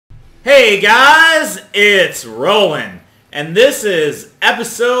Hey guys, it's Roawyn, and this is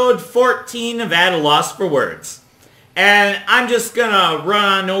episode 14 of At a Loss for Words. And I'm just gonna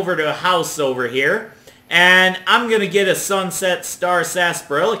run over to a house over here, and I'm gonna get a Sunset Star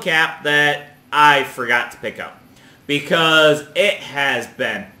Sarsaparilla cap that I forgot to pick up. Because it has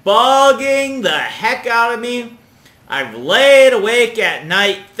been bugging the heck out of me. I've laid awake at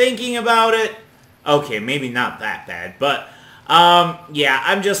night thinking about it. Okay, maybe not that bad, but yeah,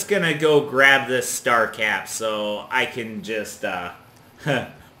 I'm just gonna go grab this star cap so I can just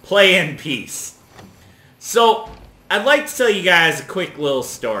play in peace. So, I'd like to tell you guys a quick little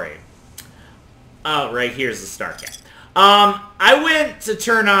story. Right here's the star cap. I went to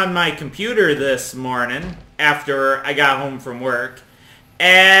turn on my computer this morning after I got home from work,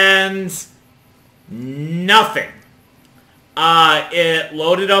 and nothing. It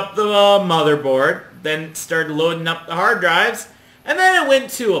loaded up the motherboard, then it started loading up the hard drives, and then it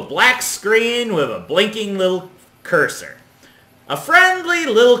went to a black screen with a blinking little cursor. A friendly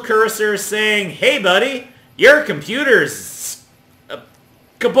little cursor saying, "Hey buddy, your computer's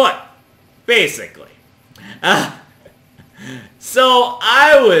kaput," basically. So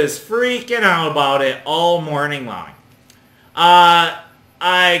I was freaking out about it all morning long.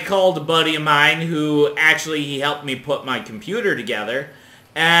 I called a buddy of mine who actually he helped me put my computer together.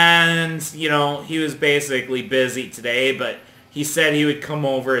 And, you know, he was basically busy today, but he said he would come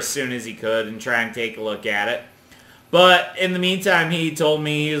over as soon as he could and try and take a look at it. But in the meantime, he told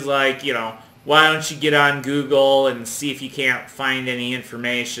me, he was like, you know, why don't you get on Google and see if you can't find any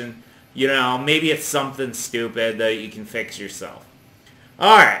information. You know, maybe it's something stupid that you can fix yourself.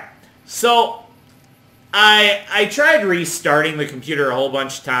 Alright, so I tried restarting the computer a whole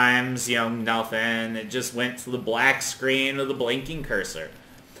bunch of times, you know, nothing. It just went to the black screen with the blinking cursor.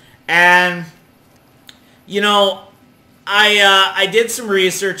 And, you know, I did some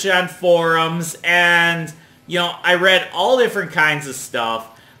research on forums, and, you know, I read all different kinds of stuff.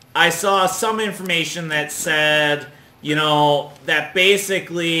 I saw some information that said, you know, that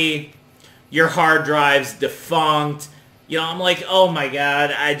basically your hard drive's defunct. You know, I'm like, oh my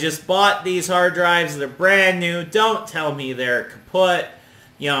god, I just bought these hard drives, they're brand new, don't tell me they're kaput.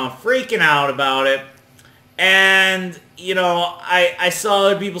 You know, I'm freaking out about it. And, you know, I saw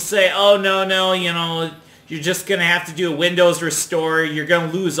other people say, oh no, you know, you're just gonna have to do a Windows restore, you're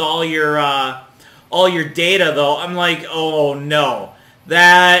gonna lose all your data though. I'm like, oh no,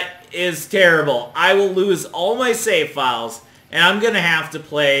 that is terrible. I will lose all my save files, and I'm gonna have to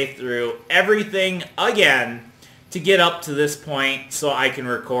play through everything again to get up to this point so I can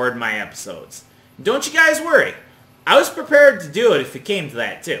record my episodes. Don't you guys worry. I was prepared to do it if it came to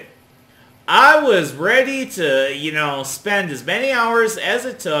that too. I was ready to, you know, spend as many hours as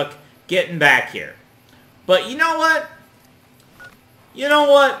it took getting back here. But you know what? You know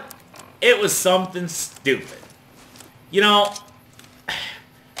what? It was something stupid. You know,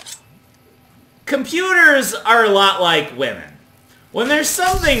 computers are a lot like women. When there's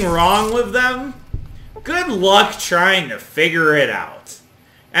something wrong with them, good luck trying to figure it out.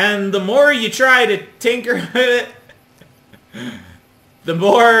 And the more you try to tinker with it, the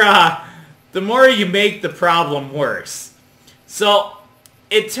more you make the problem worse. So,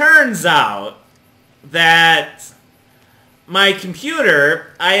 it turns out that my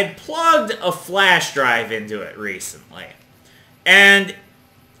computer, I had plugged a flash drive into it recently. And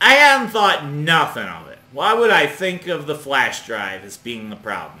I hadn't thought nothing of it. Why would I think of the flash drive as being the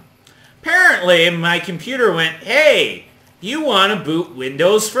problem? Apparently, my computer went, hey, you want to boot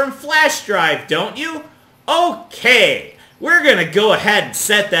Windows from flash drive, don't you? Okay, we're going to go ahead and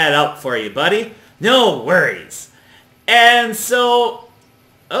set that up for you, buddy. No worries. And so,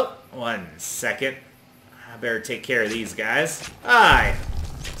 oh, 1 second. I better take care of these guys. Hi.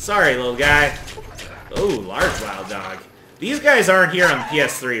 Sorry, little guy. Oh, large wild dog. These guys aren't here on the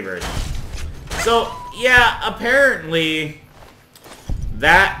PS3 version. So, yeah, apparently,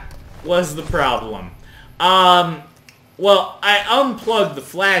 that was the problem. Well, I unplugged the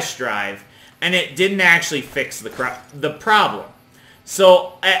flash drive, and it didn't actually fix the problem.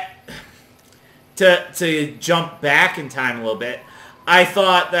 So, to jump back in time a little bit, I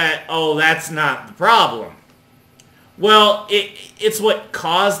thought that, oh, that's not the problem. Well, it's what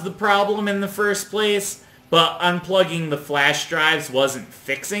caused the problem in the first place, but unplugging the flash drives wasn't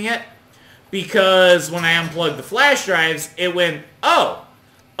fixing it. Because when I unplugged the flash drives, it went, oh,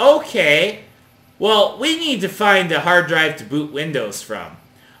 okay, well, we need to find a hard drive to boot Windows from.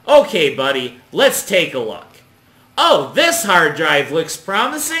 Okay, buddy, let's take a look. Oh, this hard drive looks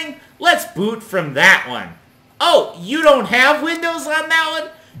promising. Let's boot from that one. Oh, you don't have Windows on that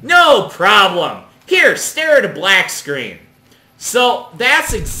one? No problem. Here, stare at a black screen. So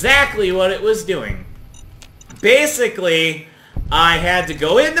that's exactly what it was doing. Basically, I had to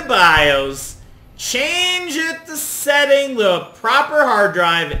go into BIOS, change it to setting the proper hard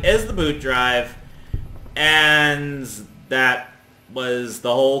drive as the boot drive, and that was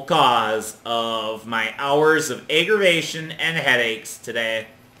the whole cause of my hours of aggravation and headaches today.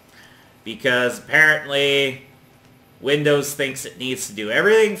 Because apparently Windows thinks it needs to do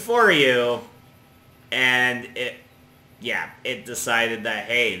everything for you, and it decided that,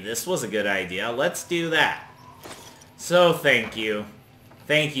 hey, this was a good idea, let's do that. So thank you.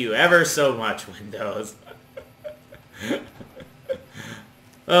 Thank you ever so much, Windows.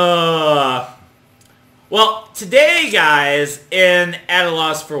 Well, today, guys, in At a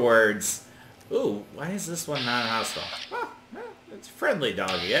Loss for Words... Ooh, why is this one not hostile? Well, it's a friendly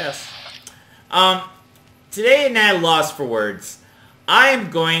dog, yes. Today in At a Loss for Words, I am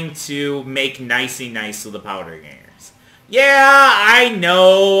going to make nicey nice with the powder gangers. Yeah, I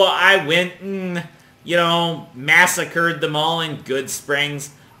know, I went and, massacred them all in Good Springs,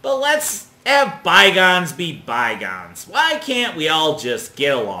 but let's have bygones be bygones. Why can't we all just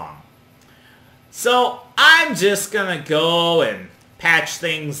get along? So, I'm just gonna go and patch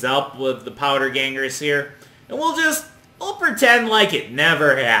things up with the powder gangers here, and we'll pretend like it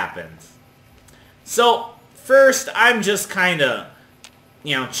never happened. So, first, I'm just kind of,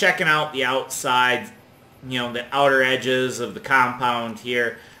 checking out the outside, the outer edges of the compound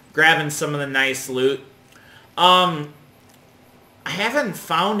here, grabbing some of the nice loot. I haven't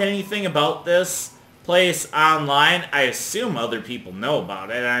found anything about this place online. I assume other people know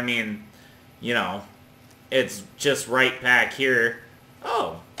about it. I mean, it's just right back here.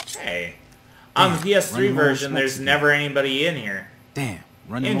 Oh, hey. On the PS3 version, there's never anybody in here. Damn,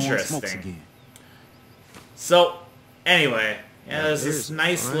 running low on smokes again. So, anyway, there's this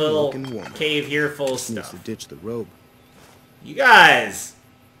nice little cave here full of stuff. To ditch the robe. You guys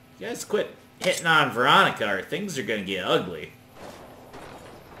quit hitting on Veronica or things are gonna get ugly.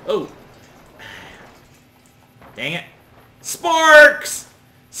 Oh. Dang it. Sporks!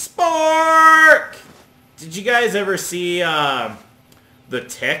 Spork! Did you guys ever see The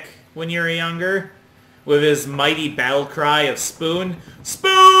Tick when you were younger? With his mighty battle cry of Spoon?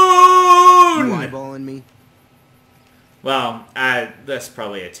 Spoon! You eyeballing me? Well, that's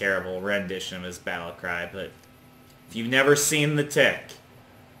probably a terrible rendition of his battle cry, but if you've never seen The Tick,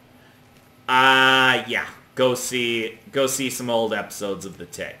 yeah, go see some old episodes of The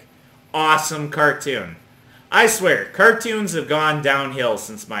Tick. Awesome cartoon. I swear, cartoons have gone downhill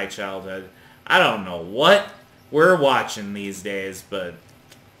since my childhood. I don't know what we're watching these days, but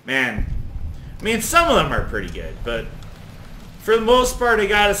man, I mean, some of them are pretty good, but for the most part, I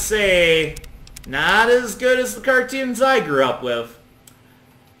gotta say, not as good as the cartoons I grew up with.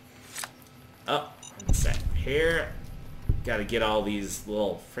 Oh, one sec here. Gotta get all these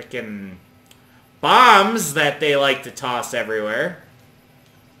little frickin' bombs that they like to toss everywhere.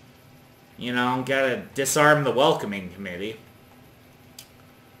 Gotta disarm the welcoming committee.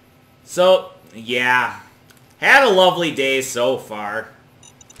 So, yeah. Had a lovely day so far.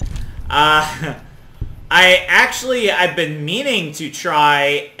 I've been meaning to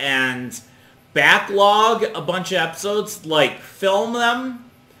try and backlog a bunch of episodes, like film them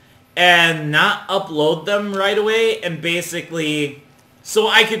and not upload them right away, and basically so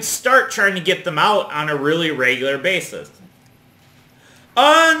I could start trying to get them out on a really regular basis.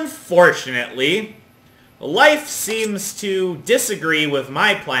 Unfortunately, life seems to disagree with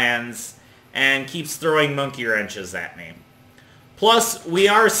my plans and keeps throwing monkey wrenches at me. Plus, we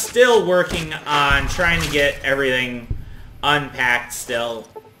are still working on trying to get everything unpacked still.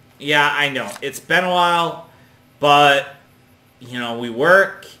 Yeah, I know. It's been a while, but, we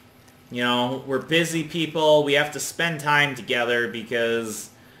work. We're busy people. We have to spend time together because,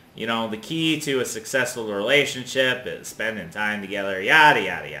 the key to a successful relationship is spending time together, yada,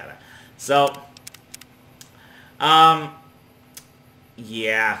 yada, yada. So,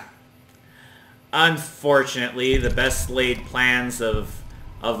 yeah. Unfortunately, the best laid plans of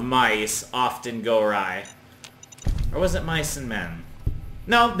mice often go awry. Or was it mice and men?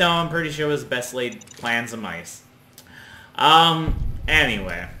 No, I'm pretty sure it was best laid plans of mice.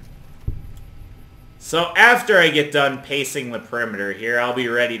 Anyway. So after I get done pacing the perimeter here, I'll be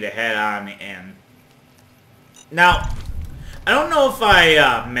ready to head on in. Now, I don't know if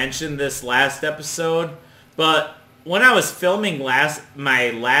I mentioned this last episode, but when I was filming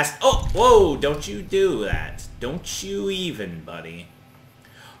my last... Oh, whoa, don't you do that. Don't you even, buddy.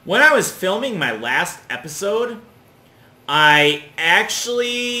 When I was filming my last episode, I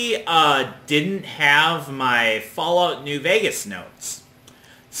actually didn't have my Fallout New Vegas notes.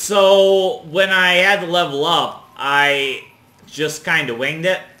 So when I had to level up, I just kind of winged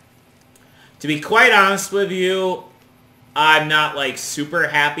it. To be quite honest with you, I'm not like super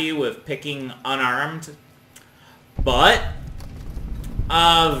happy with picking unarmed. But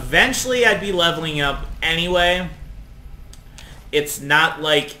eventually I'd be leveling up anyway. It's not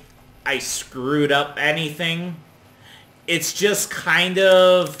like I screwed up anything. It's just kind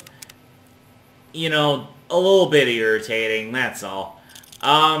of, you know, a little bit irritating, that's all.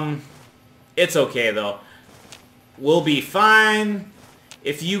 It's okay though. We'll be fine.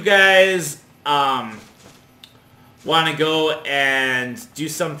 If you guys want to go and do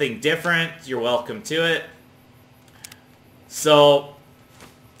something different, you're welcome to it. So,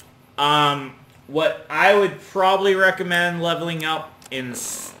 what I would probably recommend leveling up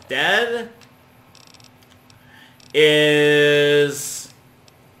instead is...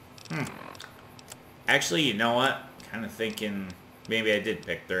 Actually, you know what? Kind of thinking maybe I did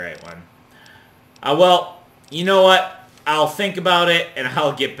pick the right one. Well, you know what? I'll think about it and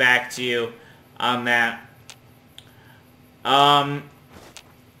I'll get back to you on that.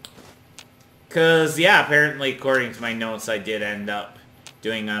 Because, yeah, apparently, according to my notes, I did end up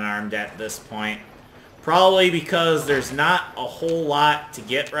doing unarmed at this point. Probably because there's not a whole lot to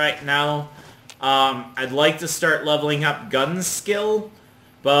get right now. I'd like to start leveling up gun skill,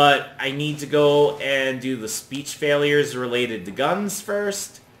 but I need to go and do the speech failures related to guns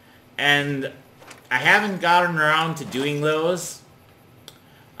first. And I haven't gotten around to doing those.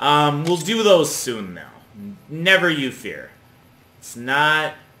 We'll do those soon, though. Never you fear. It's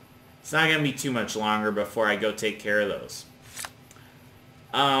not going to be too much longer before I go take care of those.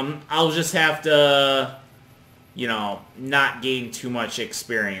 I'll just have to, you know, not gain too much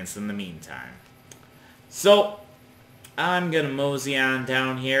experience in the meantime. So, I'm going to mosey on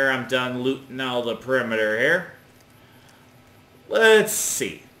down here. I'm done looting all the perimeter here. Let's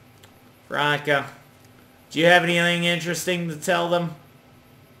see. Veronica, do you have anything interesting to tell them?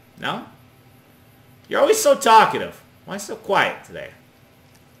 No? You're always so talkative. Why so quiet today?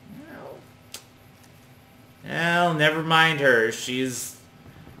 Well, never mind her. She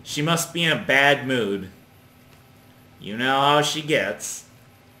must be in a bad mood. You know how she gets.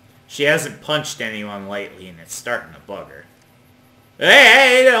 She hasn't punched anyone lately, and it's starting to bug her.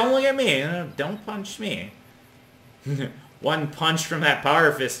 Hey, don't look at me. Don't punch me. One punch from that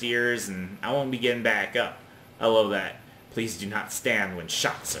power fist of yours, and I won't be getting back up. I love that. Please do not stand when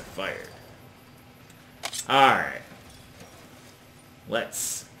shots are fired. Alright.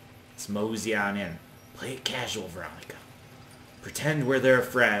 Let's mosey on in. Play it casual, Veronica. Pretend we're their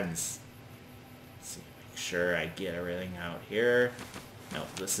friends. Let's see, make sure I get everything out here.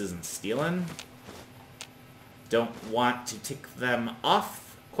 Nope, this isn't stealing. Don't want to tick them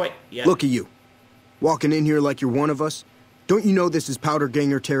off quite yet. Look at you. Walking in here like you're one of us. Don't you know this is Powder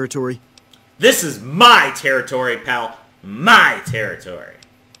Ganger territory? This is my territory, pal. My territory.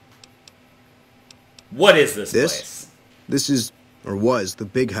 What is this place? This is, or was, the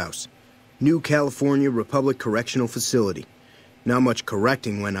Big House. New California Republic Correctional Facility. Not much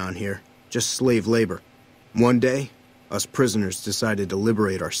correcting went on here, just slave labor. One day, us prisoners decided to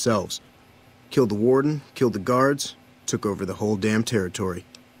liberate ourselves. Killed the warden, killed the guards, took over the whole damn territory.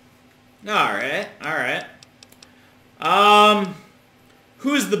 Alright, alright.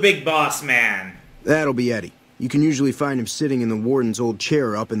 Who's the big boss man? That'll be Eddie. You can usually find him sitting in the warden's old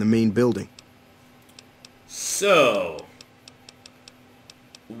chair up in the main building. So,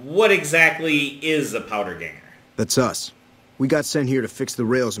 what exactly is a powder ganger? That's us. We got sent here to fix the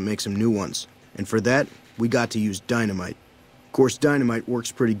rails and make some new ones. And for that, we got to use dynamite. Of course, dynamite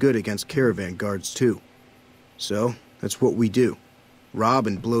works pretty good against caravan guards, too. So, that's what we do. Rob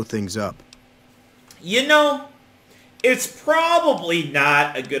and blow things up. You know, it's probably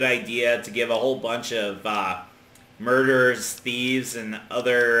not a good idea to give a whole bunch of murderers, thieves, and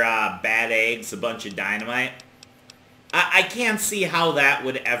other bad eggs a bunch of dynamite. I can't see how that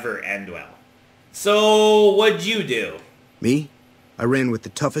would ever end well. So, what'd you do? Me? I ran with the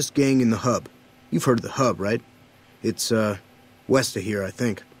toughest gang in the hub. You've heard of the hub, right? It's, west of here, I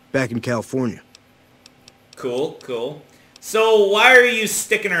think. Back in California. Cool, cool. So, why are you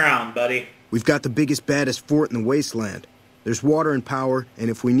sticking around, buddy? We've got the biggest, baddest fort in the wasteland. There's water and power, and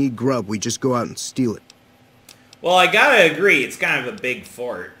if we need grub, we just go out and steal it. Well, I gotta agree, it's kind of a big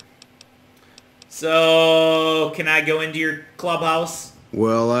fort. So, can I go into your clubhouse?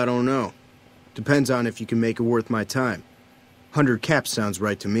 Well, I don't know. Depends on if you can make it worth my time. 100 caps sounds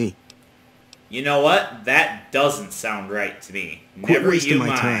right to me. You know what? That doesn't sound right to me. Quit Never wasting you my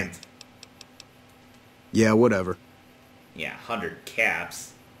mind. time. Yeah, whatever. Yeah, 100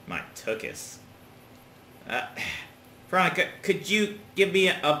 caps. My tuchus. Veronica, could you give me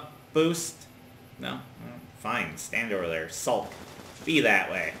a boost? No? Fine, stand over there. Sulk. Be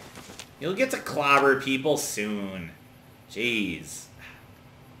that way. You'll get to clobber people soon. Jeez.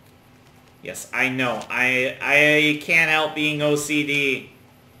 Yes, I know. I can't help being OCD.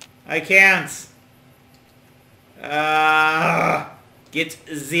 I can't. Get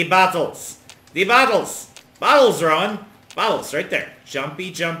the bottles. The bottles. Bottles, Rowan. Bottles, right there.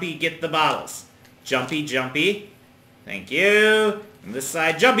 Jumpy, jumpy, get the bottles. Jumpy, jumpy. Thank you. And this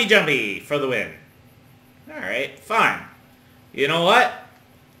side, jumpy, jumpy for the win. Alright, fine. You know what?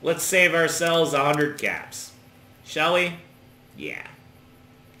 Let's save ourselves 100 caps. Shall we? Yeah.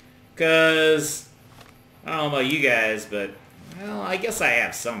 Because, I don't know about you guys, but, well, I guess I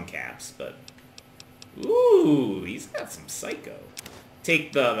have some caps, but... Ooh, he's got some psycho.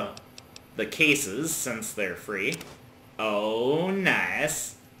 Take the cases, since they're free. Oh,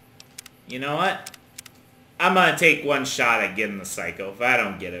 nice. You know what? I'm gonna take one shot at getting the psycho. If I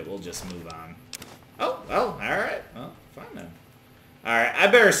don't get it, we'll just move on. Oh, well, alright. Well, fine then. Alright, I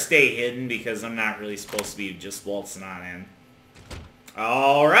better stay hidden because I'm not really supposed to be just waltzing on in.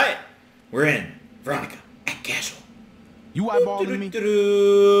 Alright. We're in. Veronica, act casual. You eyeballing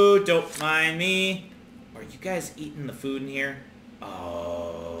me? Don't mind me. Are you guys eating the food in here?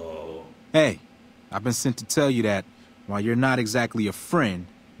 Oh. Hey, I've been sent to tell you that while you're not exactly a friend,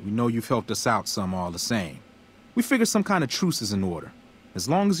 we know you've helped us out some all the same. We figured some kind of truce is in order. As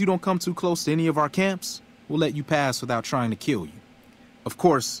long as you don't come too close to any of our camps, we'll let you pass without trying to kill you. Of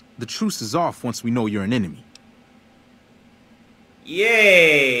course, the truce is off once we know you're an enemy.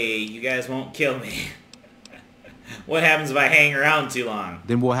 Yay! You guys won't kill me. What happens if I hang around too long?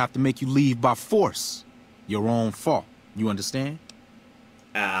 Then we'll have to make you leave by force. Your own fault. You understand?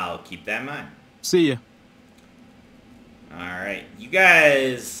 I'll keep that in mind. See ya. Alright, you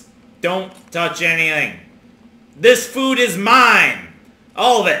guys don't touch anything. This food is mine!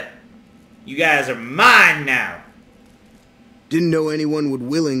 All of it! You guys are mine now! Didn't know anyone would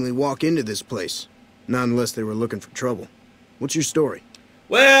willingly walk into this place. Not unless they were looking for trouble. What's your story?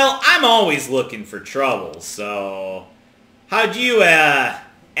 Well, I'm always looking for trouble, so... How'd you,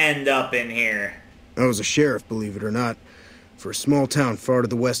 end up in here? I was a sheriff, believe it or not, for a small town far to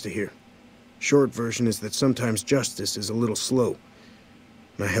the west of here. Short version is that sometimes justice is a little slow.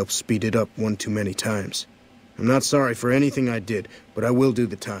 And I helped speed it up one too many times. I'm not sorry for anything I did, but I will do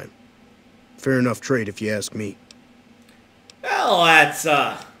the time. Fair enough trade if you ask me. Well,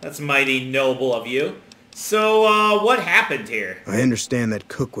 that's mighty noble of you. So, what happened here? I understand that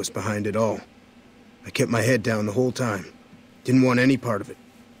Cook was behind it all. I kept my head down the whole time. Didn't want any part of it.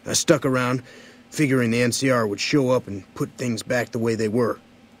 I stuck around, figuring the NCR would show up and put things back the way they were.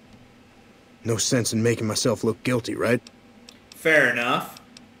 No sense in making myself look guilty, right? Fair enough.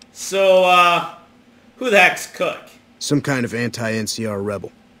 So, who the heck's Cook? Some kind of anti-NCR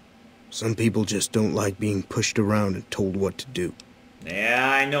rebel. Some people just don't like being pushed around and told what to do. Yeah,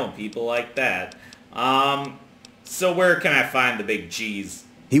 I know people like that. So where can I find the big G's?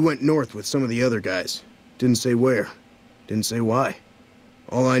 He went north with some of the other guys. Didn't say where. Didn't say why.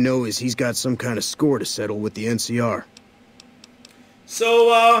 All I know is he's got some kind of score to settle with the NCR. So,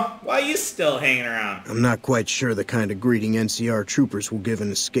 why are you still hanging around? I'm not quite sure the kind of greeting NCR troopers will give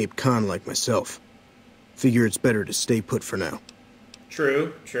an escaped con like myself. Figure it's better to stay put for now.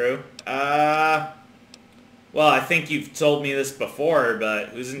 True, true. Well, I think you've told me this before, but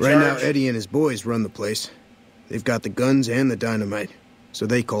who's in charge? Right now, Eddie and his boys run the place. They've got the guns and the dynamite, so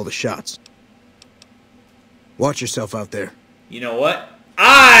they call the shots. Watch yourself out there. You know what?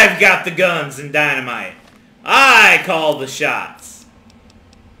 I've got the guns and dynamite. I call the shots.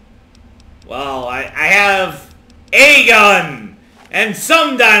 Well, I have a gun and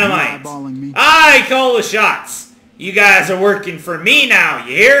some dynamite. I call the shots. You guys are working for me now,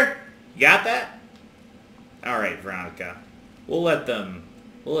 you hear? You got that? Alright, Veronica. We'll let them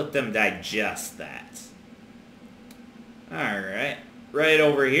digest that. Alright. Right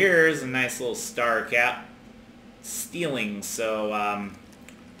over here is a nice little star cap. Stealing, so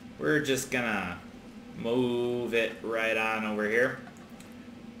we're just gonna move it right on over here.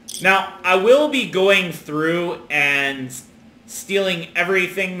 Now, I will be going through and stealing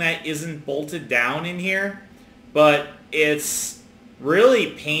everything that isn't bolted down in here, but it's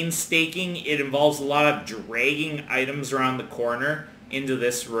really painstaking. It involves a lot of dragging items around the corner into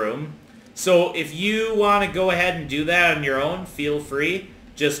this room. So if you want to go ahead and do that on your own, feel free.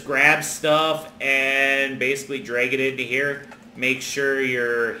 Just grab stuff and basically drag it into here. Make sure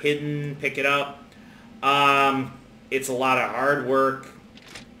you're hidden, pick it up. It's a lot of hard work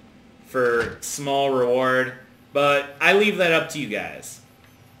for small reward, but I leave that up to you guys.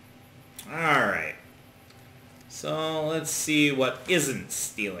 Alright. So let's see what isn't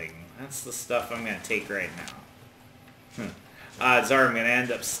stealing. That's the stuff I'm going to take right now. Odds are I'm going to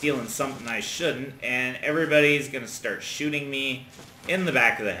end up stealing something I shouldn't, and everybody's going to start shooting me in the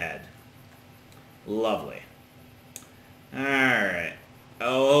back of the head. Lovely. Alright.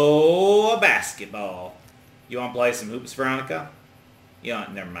 Oh, a basketball. You want to play some hoops, Veronica? You know,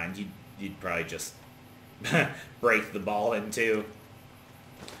 never mind. You'd probably just break the ball in two.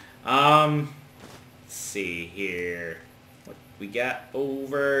 Let's see here. What we got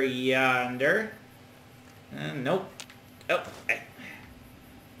over yonder? Nope. Oh.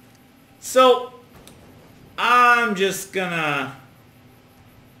 So, I'm just gonna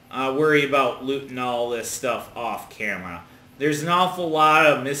worry about looting all this stuff off camera. There's an awful lot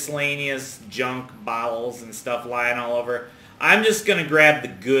of miscellaneous junk bottles and stuff lying all over. I'm just gonna grab the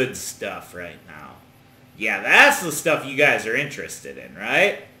good stuff right now. Yeah, that's the stuff you guys are interested in,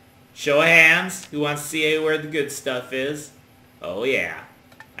 right? Show of hands. Who wants to see where the good stuff is? Oh yeah.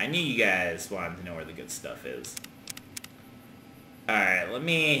 I knew you guys wanted to know where the good stuff is. Alright, let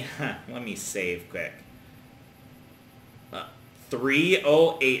me save quick.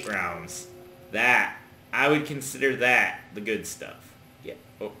 308 rounds. That, I would consider that the good stuff. Yeah.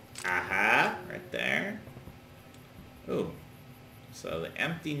 Oh, aha, right there. Oh. So the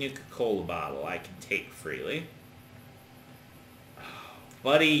empty Nuka-Cola bottle I can take freely. Oh,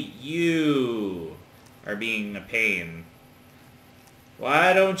 buddy, you are being a pain.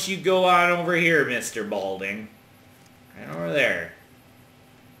 Why don't you go on over here, Mr. Balding? Right over there.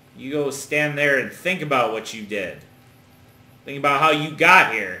 You go stand there and think about what you did. Think about how you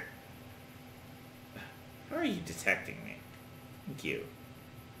got here. How are you detecting me? Thank you.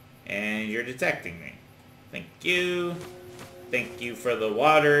 And you're detecting me. Thank you. Thank you for the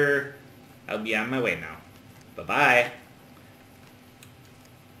water. I'll be on my way now. Bye-bye.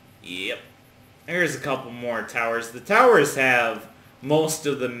 Yep. There's a couple more towers. The towers have most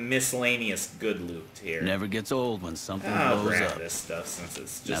of the miscellaneous good loot here. Never gets old when something blows I'll grab up. this stuff since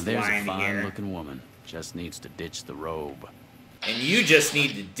it's Now just there's a lying here. fine-looking woman. Just needs to ditch the robe. And you just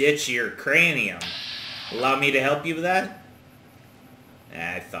need to ditch your cranium. Allow me to help you with that?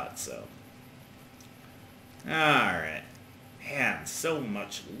 I thought so. Alright. Man, so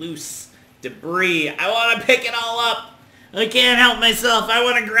much loose debris. I want to pick it all up. I can't help myself. I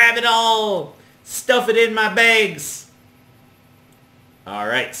want to grab it all. Stuff it in my bags.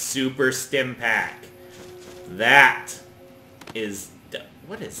 Alright, super stim pack. That is...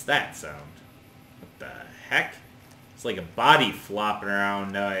 What is that sound? What the heck? It's like a body flopping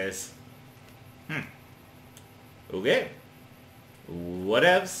around noise. Okay.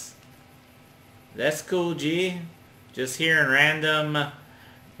 Whatevs. That's cool, G. Just hearing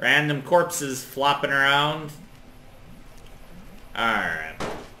random corpses flopping around. Alright.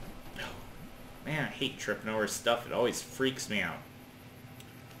 Man, I hate tripping over stuff. It always freaks me out.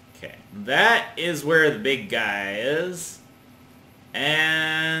 Okay. That is where the big guy is.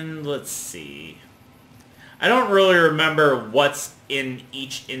 And let's see. I don't really remember what's in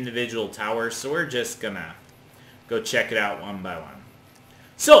each individual tower, so we're just gonna go check it out one by one.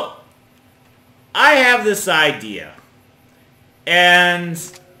 So, I have this idea,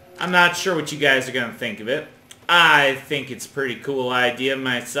 and I'm not sure what you guys are gonna think of it. I think it's a pretty cool idea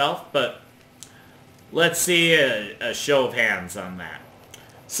myself, but let's see a show of hands on that.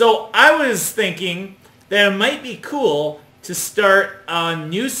 So, I was thinking that it might be cool to start a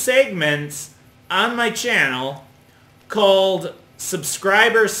new segment on my channel called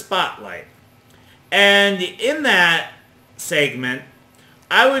Subscriber Spotlight. And in that segment,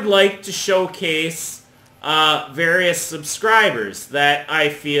 I would like to showcase various subscribers that I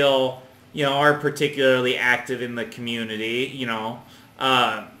feel, you know, are particularly active in the community, you know,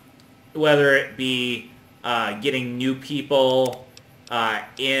 whether it be getting new people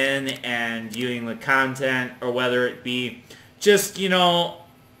in and viewing the content, or whether it be just, you know,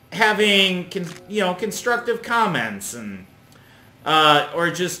 having, constructive comments, and or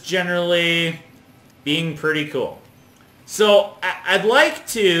just generally being pretty cool. So I'd like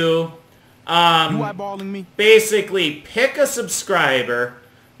to You eyeballing me? basically pick a subscriber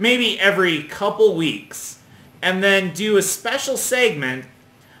maybe every couple weeks and then do a special segment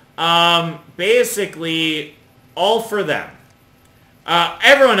basically all for them.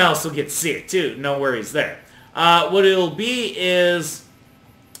 Everyone else will get to see it too, no worries there. What it'll be is,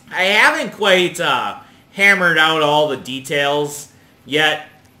 I haven't quite hammered out all the details yet,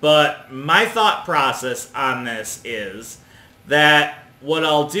 but my thought process on this is that what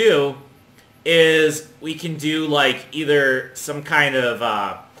I'll do is we can do like either some kind of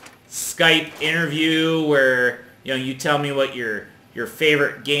Skype interview where, you know, you tell me what your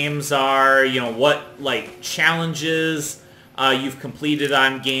favorite games are, you know, what like challenges you've completed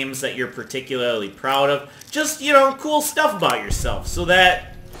on games that you're particularly proud of. Just, you know, cool stuff about yourself so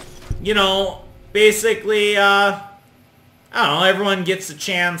that, you know, basically, I don't know, everyone gets a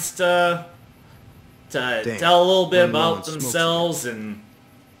chance to tell a little bit about themselves and,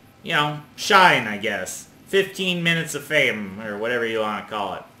 you know, shine, I guess. 15 minutes of fame, or whatever you want to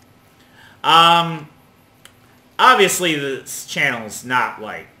call it. Obviously, this channel's not,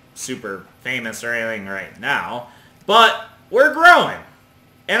 like, super famous or anything right now, but we're growing,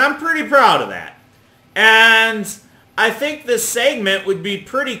 and I'm pretty proud of that. And I think this segment would be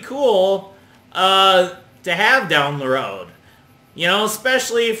pretty cool to have down the road. You know,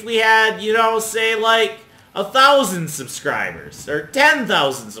 especially if we had, you know, say, like, 1,000 subscribers, or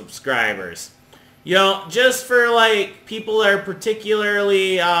 10,000 subscribers. You know, just for, like, people that are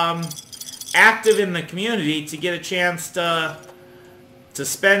particularly active in the community to get a chance to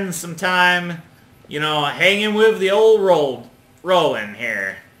spend some time, you know, hanging with the old Roawyn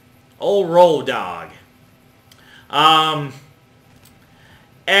here. Old Row Dog. And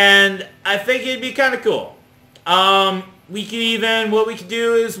I think it'd be kind of cool. We could even, what we could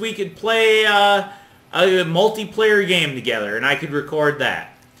do is we could play a multiplayer game together, and I could record that.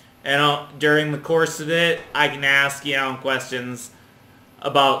 And during the course of it, I can ask, you know, questions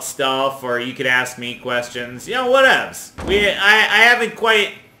about stuff, or you could ask me questions, you know, whatevs. I haven't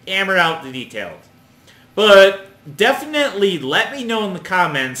quite hammered out the details. But definitely let me know in the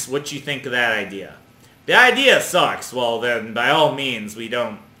comments what you think of that idea. The idea sucks, well then by all means we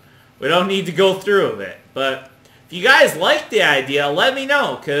don't need to go through with it. But if you guys like the idea, let me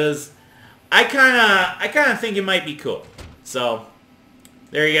know, because I kinda think it might be cool. So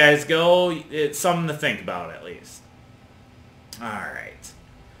there you guys go. It's something to think about at least. Alright.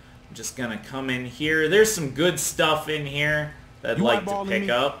 I'm just gonna come in here. There's some good stuff in here that I'd like to pick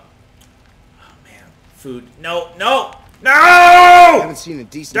up. Oh man, food. No, no, no! I haven't seen a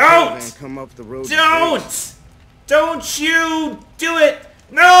decent caravan come up the road. Don't you do it!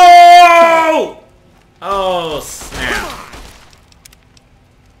 No! Oh snap!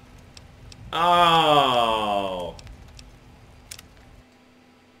 Oh.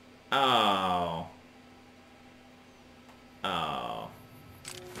 Oh. Oh.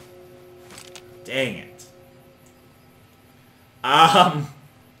 Dang it.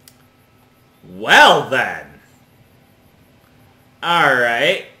 Well then.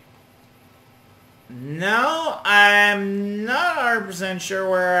 Alright. No, I'm not 100% sure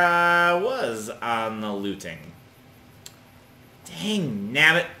where I was on the looting. Dang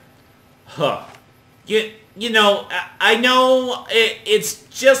nabbit. Huh. You know, I know it's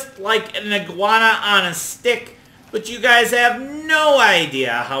just like an iguana on a stick, but you guys have no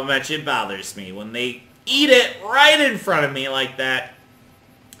idea how much it bothers me when they eat it right in front of me like that.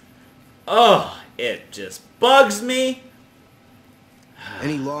 Oh, it just bugs me.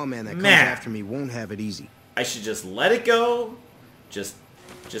 Any lawman that comes after me won't have it easy. I should just let it go. Just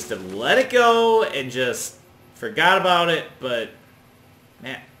let it go and just forgot about it, but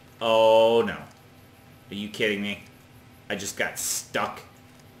man, oh no. Are you kidding me? I just got stuck.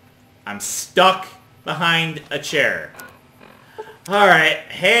 I'm stuck behind a chair. Alright,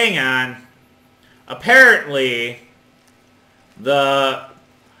 hang on. Apparently, the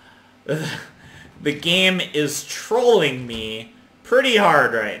game is trolling me pretty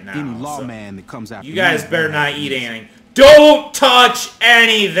hard right now. Any lawman that comes after you guys better not eat anything. Don't touch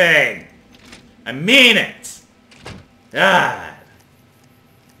anything! I mean it! God.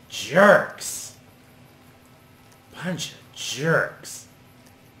 Jerks. Bunch of jerks.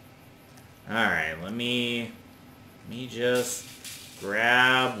 Alright, let me just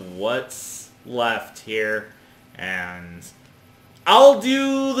grab what's left here, and I'll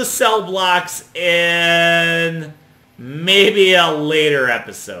do the cell blocks in maybe a later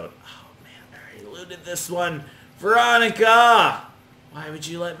episode. Oh man, I already looted this one. Veronica! Why would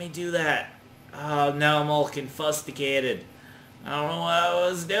you let me do that? Oh, now I'm all confusticated. I don't know what I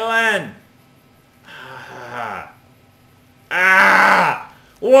was doing.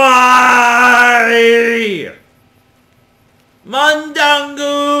 Why? Mundungu!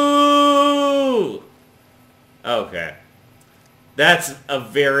 Okay. That's a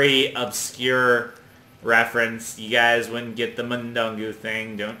very obscure reference. You guys wouldn't get the Mundungu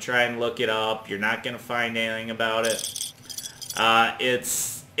thing. Don't try and look it up. You're not going to find anything about it.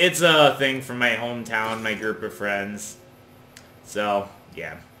 It's a thing from my hometown, my group of friends. So,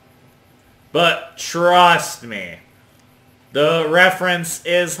 yeah. But trust me, the reference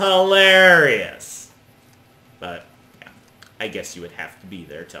is hilarious. But, yeah, I guess you would have to be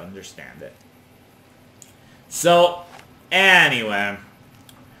there to understand it. So, anyway,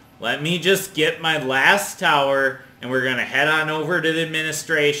 Let me just get my last tower, and we're going to head on over to the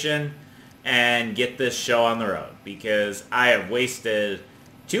administration and get this show on the road. Because I have wasted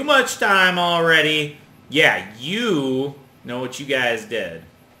too much time already. Yeah, you know what you guys did.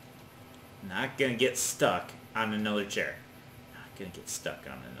 Not going to get stuck on another chair. Not going to get stuck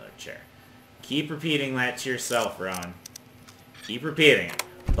on another chair. Keep repeating that to yourself, Ron. Keep repeating it.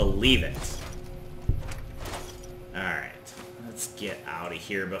 Believe it. Alright. Let's get out of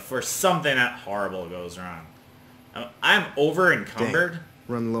here before something that horrible goes wrong. I'm over encumbered. Dang,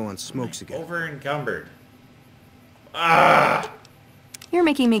 run low on smokes again. Over encumbered. Ah! You're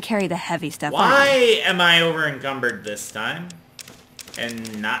making me carry the heavy stuff. Why am I over encumbered this time?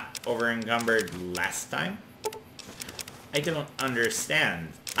 And not over encumbered last time? I don't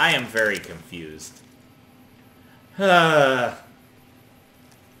understand. I am very confused. Oh,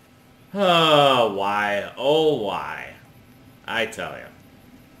 why? Oh, why? I tell you.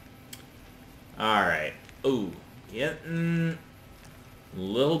 Alright. Ooh. Getting a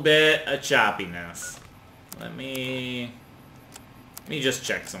little bit of choppiness. Let me just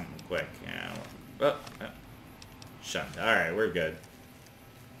check something quick. Yeah. Oh, shunned. Alright, we're good.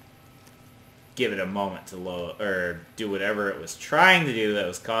 Give it a moment to load, or do whatever it was trying to do that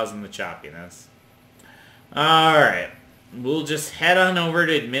was causing the choppiness. Alright. We'll just head on over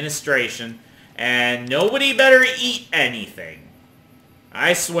to administration, and nobody better eat anything.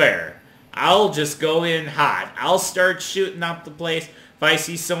 I swear. I'll just go in hot. I'll start shooting up the place if I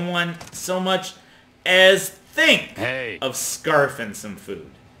see someone so much as think of scarfing some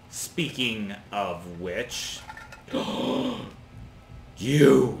food. Speaking of which...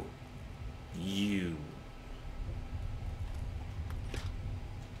 You...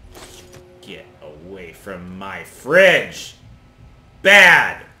 Get away from my fridge!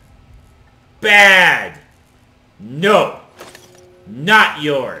 Bad! Bad! No! Not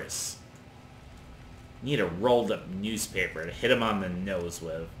yours! Need a rolled up newspaper to hit him on the nose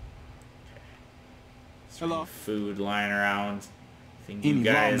with. Hello. Food lying around. Think you Any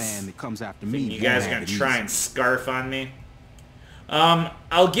guys, lawman that comes after me, you guys won't gonna have it try easy. and scarf on me?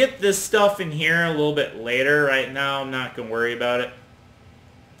 I'll get this stuff in here a little bit later. Right now, I'm not gonna worry about it.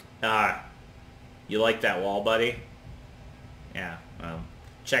 You like that wall, buddy? Yeah.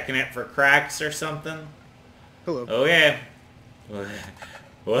 Checking it for cracks or something? Hello. Okay.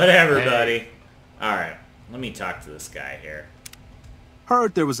 Whatever, buddy. Alright, let me talk to this guy here.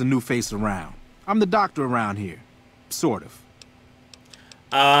 Heard there was a new face around. I'm the doctor around here. Sort of.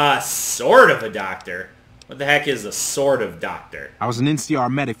 Sort of a doctor? What the heck is a sort of doctor? I was an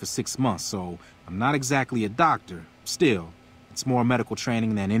NCR medic for 6 months, so I'm not exactly a doctor. Still, it's more medical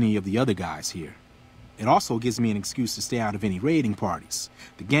training than any of the other guys here. It also gives me an excuse to stay out of any raiding parties.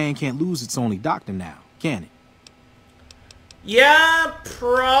 The gang can't lose its only doctor now, can it? Yeah,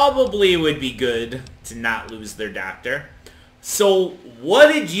 probably would be good to not lose their doctor. So,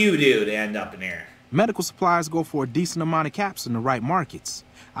 what did you do to end up in here? Medical supplies go for a decent amount of caps in the right markets.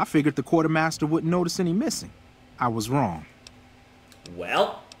 I figured the quartermaster wouldn't notice any missing. I was wrong.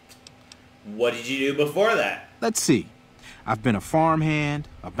 Well, what did you do before that? Let's see. I've been a farmhand,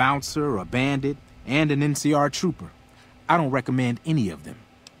 a bouncer, a bandit, and an NCR trooper. I don't recommend any of them.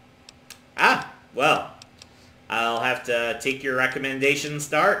 Ah, well, I'll have to take your recommendation,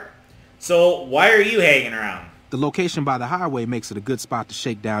 start. So, why are you hanging around? The location by the highway makes it a good spot to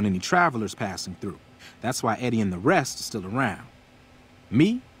shake down any travelers passing through. That's why Eddie and the rest are still around.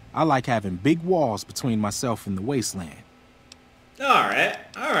 Me, I like having big walls between myself and the wasteland. Alright,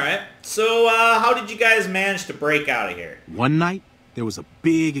 alright. So, how did you guys manage to break out of here? One night, there was a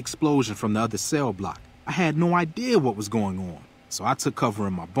big explosion from the other cell block. I had no idea what was going on, so I took cover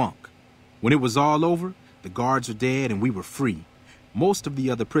in my bunk. When it was all over, the guards were dead and we were free. Most of the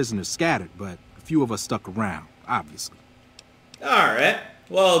other prisoners scattered, but a few of us stuck around, obviously. Alright.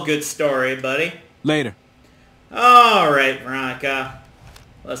 Well, good story, buddy. Later. Alright, Veronica.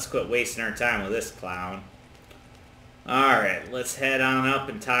 Let's quit wasting our time with this clown. Alright, let's head on up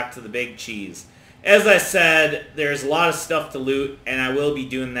and talk to the big cheese. As I said, there's a lot of stuff to loot, and I will be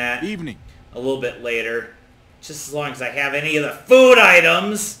doing that Evening. a little bit later. Just as long as I have any of the food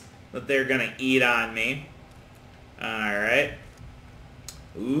items that they're gonna eat on me. Alright.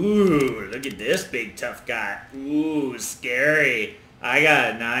 Ooh, look at this big tough guy. Ooh, scary. I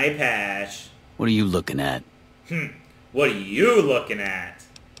got an eye patch. What are you looking at? What are you looking at?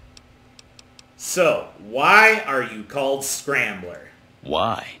 So, why are you called Scrambler?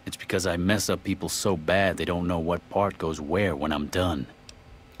 Why? It's because I mess up people so bad they don't know what part goes where when I'm done.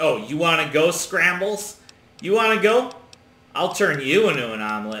 Oh, you want to go, Scrambles? You want to go? I'll turn you into an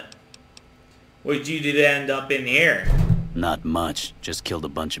omelet. What did you do to end up in here? Not much. Just killed a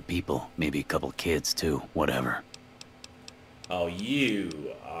bunch of people. Maybe a couple kids, too. Whatever. Oh,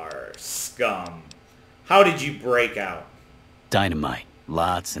 you are scum. How did you break out? Dynamite.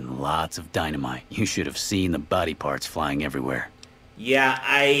 Lots and lots of dynamite. You should have seen the body parts flying everywhere.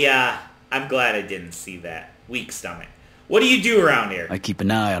 Yeah, I'm glad I didn't see that. Weak stomach. What do you do around here? I keep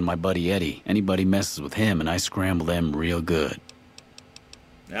an eye on my buddy Eddie. Anybody messes with him and I scramble them real good.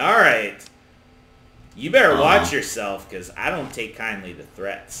 Alright. You better watch yourself, because I don't take kindly to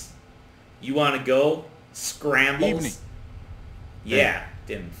threats. You want to go? Scrambles? Evening. Yeah,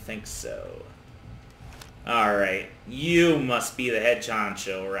 didn't think so. Alright, you must be the head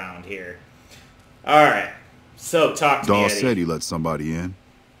honcho around here. Alright, so talk to me, Dawes Eddie. said he let somebody in.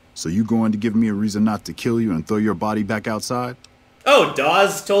 So you going to give me a reason not to kill you and throw your body back outside? Oh,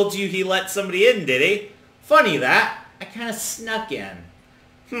 Dawes told you he let somebody in, did he? Funny that. I kind of snuck in.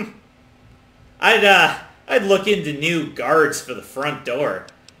 I'd look into new guards for the front door.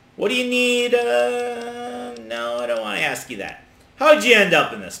 What do you need? No, I don't want to ask you that. How'd you end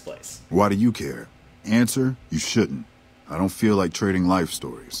up in this place? Why do you care? Answer, you shouldn't. I don't feel like trading life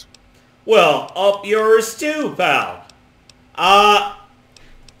stories. Well, up yours too, pal.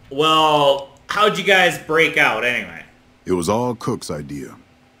 Well, how'd you guys break out anyway? It was all Cook's idea.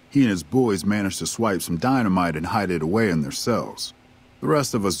 He and his boys managed to swipe some dynamite and hide it away in their cells. The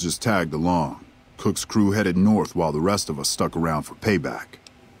rest of us just tagged along. Cook's crew headed north while the rest of us stuck around for payback.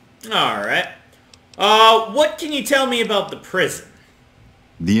 Alright. What can you tell me about the prison?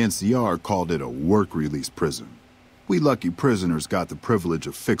 The NCR called it a work-release prison. We lucky prisoners got the privilege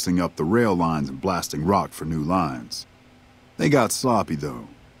of fixing up the rail lines and blasting rock for new lines. They got sloppy, though.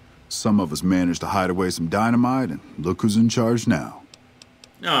 Some of us managed to hide away some dynamite, and look who's in charge now.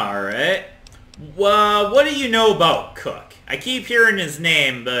 Alright. What do you know about Cook? I keep hearing his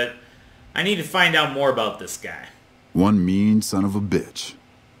name, but I need to find out more about this guy. One mean son of a bitch.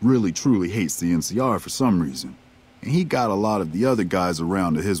 Really truly hates the NCR for some reason. And he got a lot of the other guys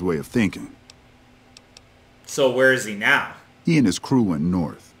around to his way of thinking. So where is he now? He and his crew went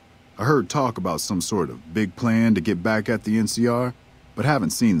north. I heard talk about some sort of big plan to get back at the NCR, but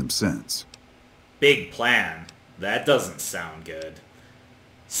haven't seen them since. Big plan. That doesn't sound good.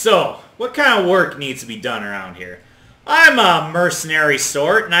 So, what kind of work needs to be done around here? I'm a mercenary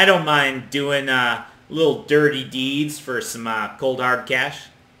sort, and I don't mind doing little dirty deeds for some cold hard cash.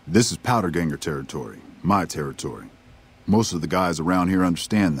 This is Powder Ganger territory, my territory. Most of the guys around here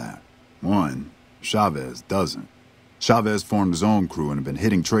understand that. One, Chavez doesn't. Chavez formed his own crew and have been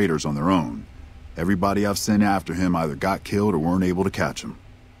hitting traitors on their own. Everybody I've sent after him either got killed or weren't able to catch him.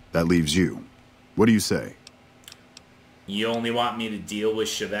 That leaves you. What do you say? You only want me to deal with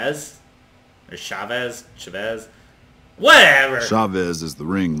Chavez? Or Chavez? Chavez? Whatever! Chavez is the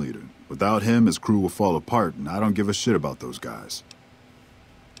ringleader. Without him, his crew will fall apart, and I don't give a shit about those guys.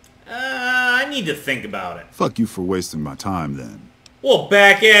 I need to think about it. Fuck you for wasting my time, then. Well,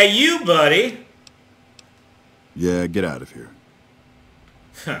 back at you, buddy. Yeah, get out of here.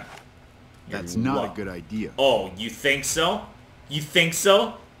 Huh. That's not a good idea. Oh, you think so? You think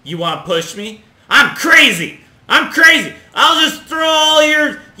so? You want to push me? I'm crazy! I'm crazy! I'll just throw all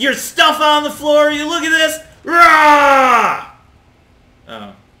your stuff on the floor. You look at this. Rah!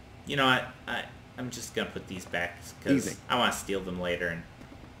 Oh, you know what? I'm just gonna put these back because I want to steal them later.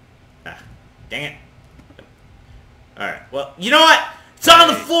 And dang it! All right. Well, you know what? It's on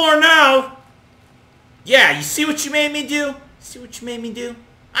the floor now. Yeah, you see what you made me do? See what you made me do?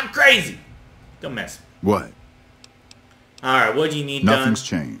 I'm crazy. Don't mess. What? All right. What do you need done? Nothing's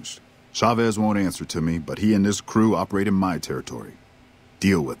changed. Chavez won't answer to me, but he and his crew operate in my territory.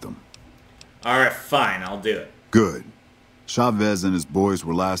 Deal with them. All right, fine. I'll do it. Good. Chavez and his boys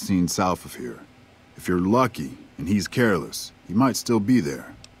were last seen south of here. If you're lucky and he's careless, he might still be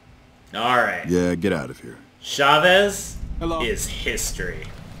there. All right. Yeah, get out of here. Chavez Hello. is history.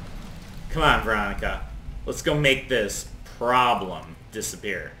 Come on, Veronica. Let's go make this problem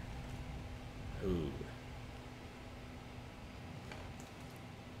disappear. Ooh.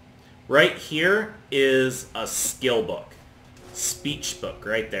 Right here is a skill book. Speech book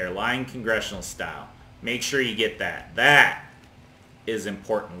right there. Lying congressional style. Make sure you get that. That is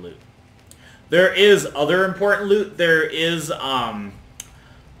important loot. There is other important loot. There is a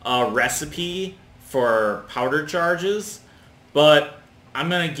recipe for powder charges, but I'm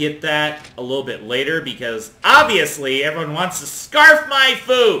going to get that a little bit later because obviously everyone wants to scarf my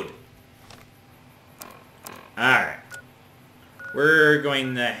food. Alright. We're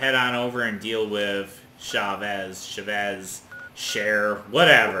going to head on over and deal with Chavez, Cher,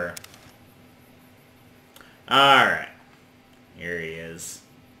 whatever. Alright. Here he is.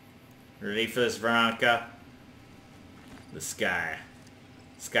 Ready for this, Veronica? This guy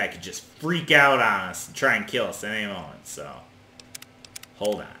could just freak out on us and try and kill us at any moment, so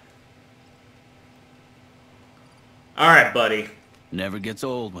hold on. Alright, buddy. Never gets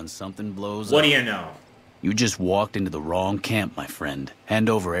old when something blows up. What do you know? You just walked into the wrong camp, my friend. Hand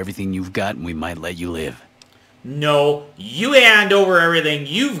over everything you've got and we might let you live. No, you hand over everything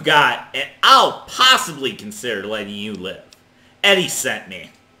you've got and I'll possibly consider letting you live. Eddie sent me.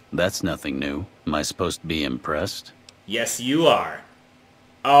 That's nothing new. Am I supposed to be impressed? Yes, you are.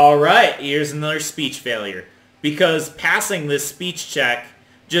 Alright, here's another speech failure. Because passing this speech check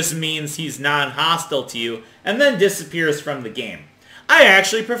just means he's non-hostile to you and then disappears from the game. I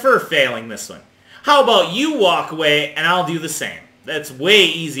actually prefer failing this one. How about you walk away and I'll do the same? That's way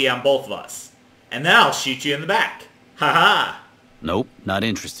easy on both of us. And then I'll shoot you in the back. Haha. Nope, not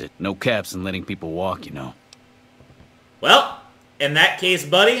interested. No caps in letting people walk, you know. Well, in that case,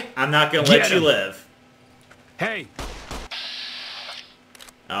 buddy, I'm not going to let you live. Hey!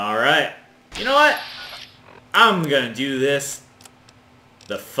 Alright. You know what? I'm going to do this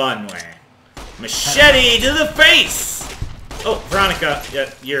the fun way. Machete to the face! Oh, Veronica,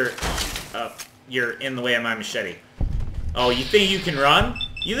 you're in the way of my machete. Oh, you think you can run?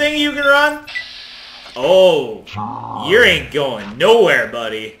 You think you can run? Oh, you ain't going nowhere,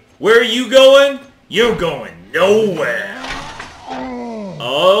 buddy. Where are you going? You're going nowhere.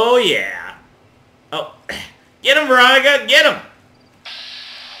 Oh, yeah. Oh, get him, Veronica, get him.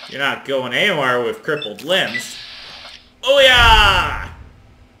 You're not going anywhere with crippled limbs. Oh, yeah.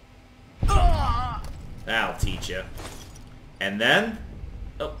 That'll teach you. And then,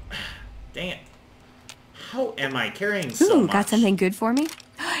 oh, dang it. How am I carrying so much? Got something good for me?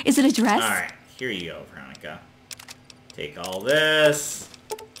 Is it a dress? Alright, here you go, Veronica. Take all this.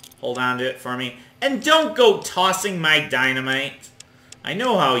 Hold on to it for me. And don't go tossing my dynamite. I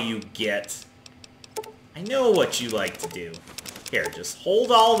know how you get. I know what you like to do. Here, just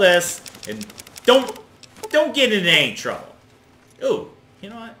hold all this and don't get into any trouble. Ooh, you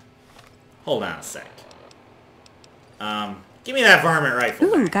know what? Hold on a sec. Give me that varmint rifle.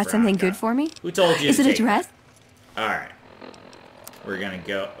 Ooh, back, got something Veronica. good for me? Who told you Is to it a take dress? Alright. We're gonna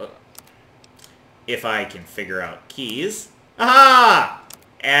go... if I can figure out keys. Aha!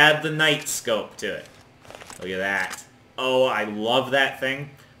 Add the night scope to it. Look at that. Oh, I love that thing.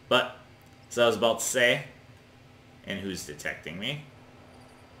 But, as I was about to say, and who's detecting me?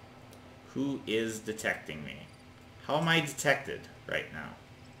 Who is detecting me? How am I detected right now?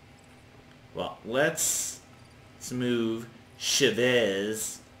 Well, let's move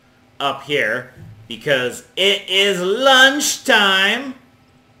Chavez up here because it is lunchtime.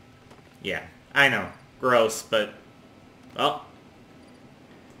 Yeah, I know. Gross, but, well,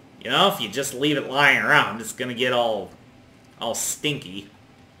 you know, if you just leave it lying around, it's gonna get all stinky.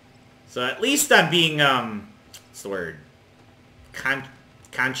 So at least I'm being, what's the word?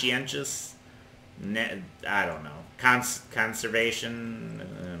 Conscientious? I don't know.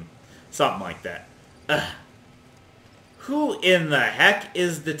 Conservation? Something like that. Ugh. Who in the heck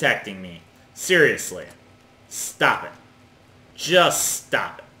is detecting me? Seriously. Stop it. Just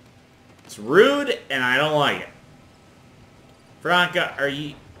stop it. It's rude, and I don't like it. Veronica, are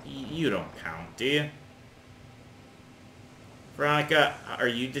you... You don't count, do you? Veronica, are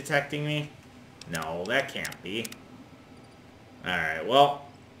you detecting me? No, that can't be. Alright, well...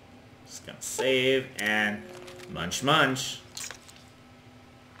 Just gonna save, and... Munch, munch.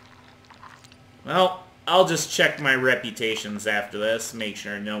 Well... I'll just check my reputations after this, make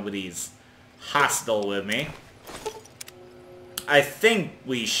sure nobody's hostile with me. I think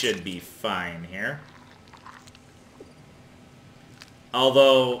we should be fine here.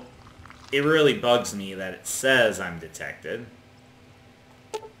 Although, it really bugs me that it says I'm detected.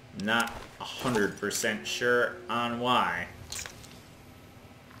 Not 100% sure on why.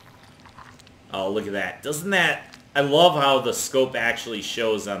 Oh, look at that. Doesn't that... I love how the scope actually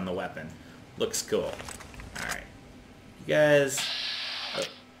shows on the weapon. Looks cool. Alright. You guys... Oh.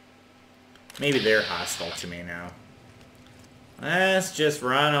 Maybe they're hostile to me now. Let's just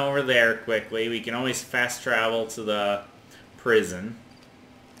run over there quickly. We can always fast travel to the prison.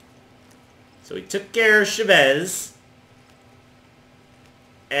 So we took care of Chavez.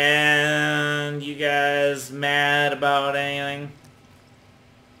 And you guys mad about anything?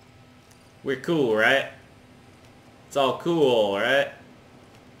 We're cool, right? It's all cool, right?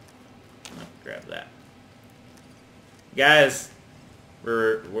 Oh, grab that. Guys,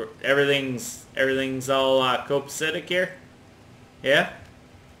 we're everything's all copacetic here. Yeah?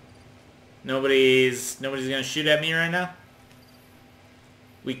 Nobody's gonna shoot at me right now?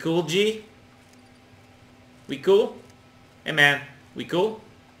 We cool, G? We cool? Hey man, we cool?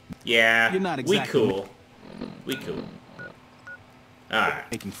 Yeah, You're not exactly... we cool. We cool.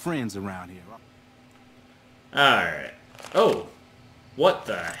 Alright. Making friends around here. Alright. Oh. What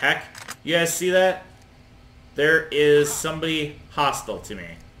the heck? You guys see that? There is somebody hostile to me.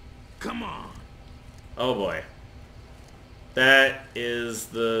 Come on. Oh boy. That is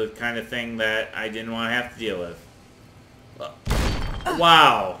the kind of thing that I didn't want to have to deal with.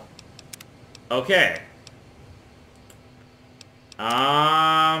 Wow. Okay.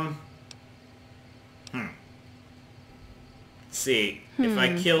 See, if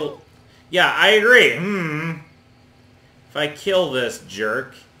I kill... Yeah, I agree. If I kill this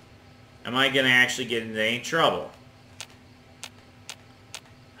jerk, am I going to actually get into any trouble?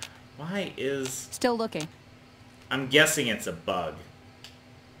 Why is... Still looking. I'm guessing it's a bug.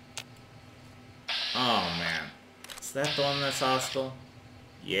 Oh, man. Is that the one that's hostile?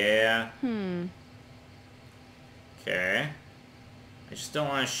 Yeah. Okay. I just don't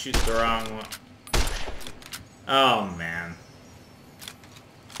want to shoot the wrong one. Oh, man.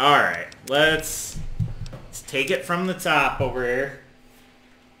 Alright, let's take it from the top over here.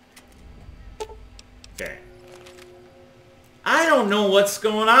 Okay. I don't know what's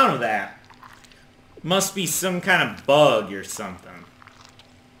going on with that. Must be some kind of bug or something.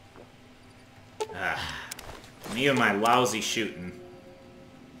 Me and my lousy shooting.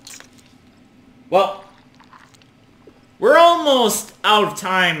 Well, we're almost out of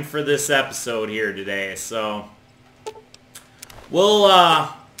time for this episode here today, so we'll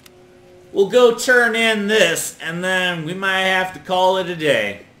go turn in this, and then we might have to call it a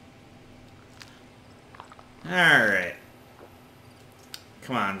day. Alright.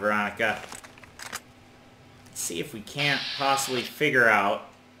 Come on, Veronica. Let's see if we can't possibly figure out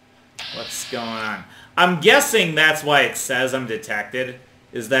what's going on. I'm guessing that's why it says I'm detected,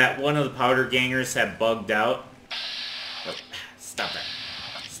 is that one of the powder gangers had bugged out. Oh, stop it.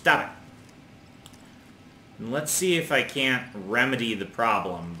 Stop it. And let's see if I can't remedy the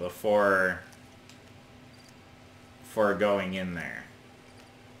problem before going in there.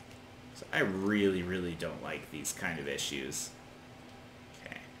 So I really, really don't like these kind of issues.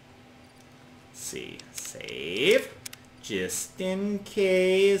 Okay. Let's see. Save. Just in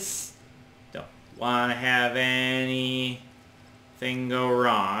case. Don't want to have anything go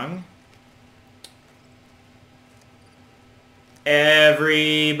wrong.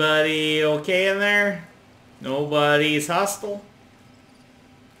 Everybody okay in there? Nobody's hostile?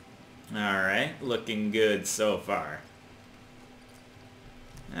 Alright, looking good so far.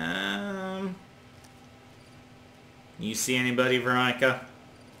 You see anybody, Veronica?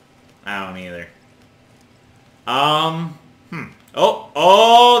 I don't either.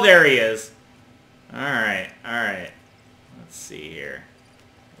 Oh, there he is. Alright. Let's see here.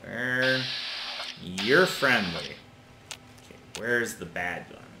 You're friendly. Okay, where's the bad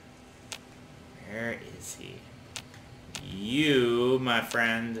one? Where is he? You, my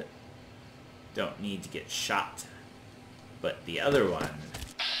friend, don't need to get shot. But the other one...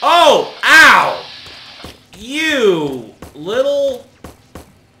 Oh! Ow! You little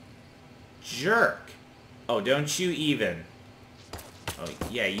jerk. Oh, don't you even. Oh,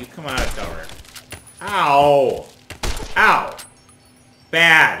 yeah, you come out of cover. Ow! Ow!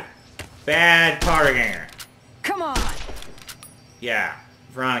 Bad. Bad powder ganger. Come on. Yeah.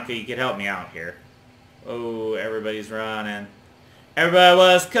 Veronica, you could help me out here. Oh, everybody's running. Everybody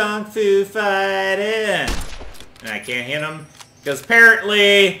was kung fu fighting. And I can't hit them because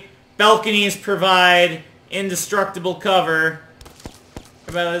apparently balconies provide indestructible cover.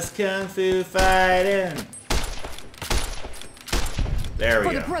 Everybody was kung fu fighting. There we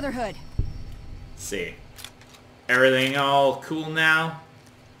go. For the Brotherhood. Let's see. Everything all cool now?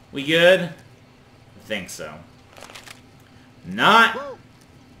 We good? I think so. Not...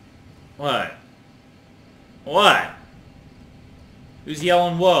 What? What? Who's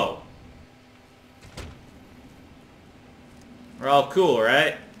yelling whoa? We're all cool,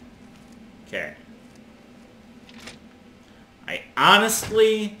 right? Okay. I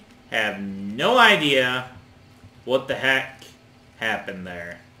honestly have no idea what the heck happened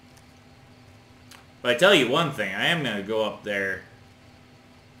there. But I tell you one thing, I am going to go up there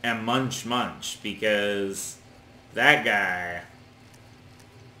and munch because that guy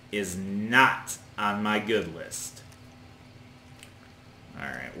is not on my good list.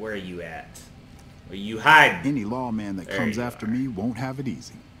 Alright, where are you at? Where you hiding? Any lawman that comes after me won't have it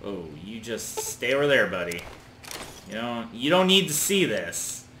easy. Oh, you just stay over there, buddy. You don't need to see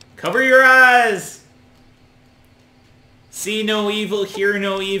this. Cover your eyes! See no evil, hear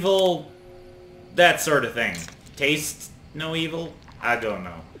no evil, that sort of thing. Taste no evil? I don't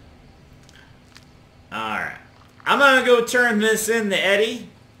know. Alright. I'm gonna go turn this in to Eddie,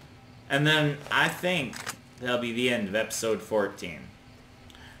 and then I think that'll be the end of episode 14.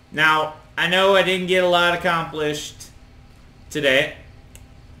 Now, I know I didn't get a lot accomplished today,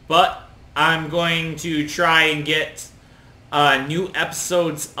 but I'm going to try and get new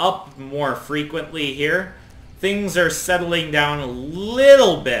episodes up more frequently here. Things are settling down a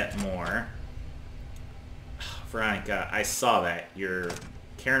little bit more. Veronica, I saw that. You're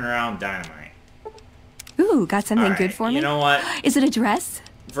carrying around dynamite. Ooh, got something All right, good for me? you know what? Is it a dress?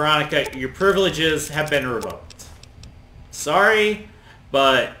 Veronica, your privileges have been revoked. Sorry,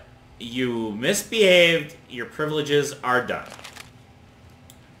 but you misbehaved. Your privileges are done.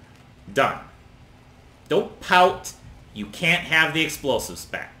 Done. Don't pout. You can't have the explosives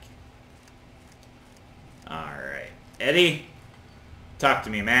back. Alright. Eddie, talk to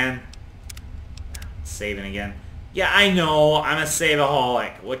me, man. Saving again. Yeah, I know. I'm a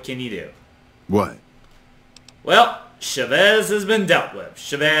save-aholic. What can you do? What? Well, Chavez has been dealt with.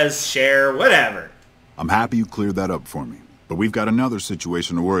 Chavez, share, whatever. I'm happy you cleared that up for me, but we've got another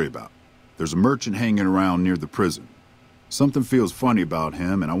situation to worry about. There's a merchant hanging around near the prison. Something feels funny about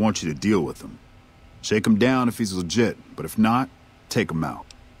him, and I want you to deal with him. Shake him down if he's legit, but if not, take him out.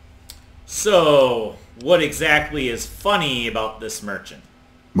 So, what exactly is funny about this merchant?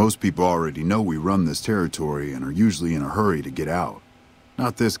 Most people already know we run this territory and are usually in a hurry to get out.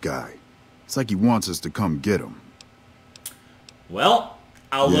 Not this guy. It's like he wants us to come get him. Well,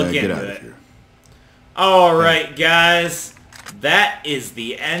 I'll look get into out it. of here. Alright, guys. That is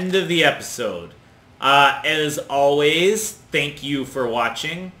the end of the episode. As always, thank you for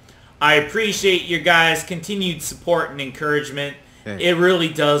watching. I appreciate your guys' continued support and encouragement. Hey. It really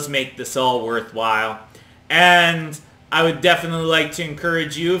does make this all worthwhile. And I would definitely like to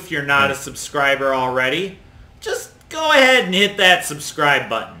encourage you, if you're not a subscriber already, just go ahead and hit that subscribe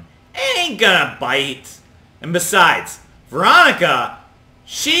button. It ain't gonna bite. And besides, Veronica,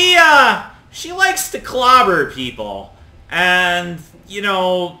 she likes to clobber people. And, you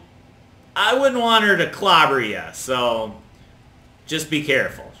know, I wouldn't want her to clobber you, so just be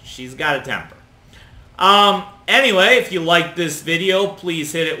careful. She's got a temper. Anyway, if you like this video,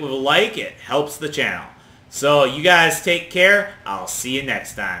 please hit it with a like. It helps the channel. So you guys take care. I'll see you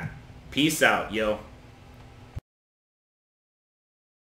next time. Peace out, yo.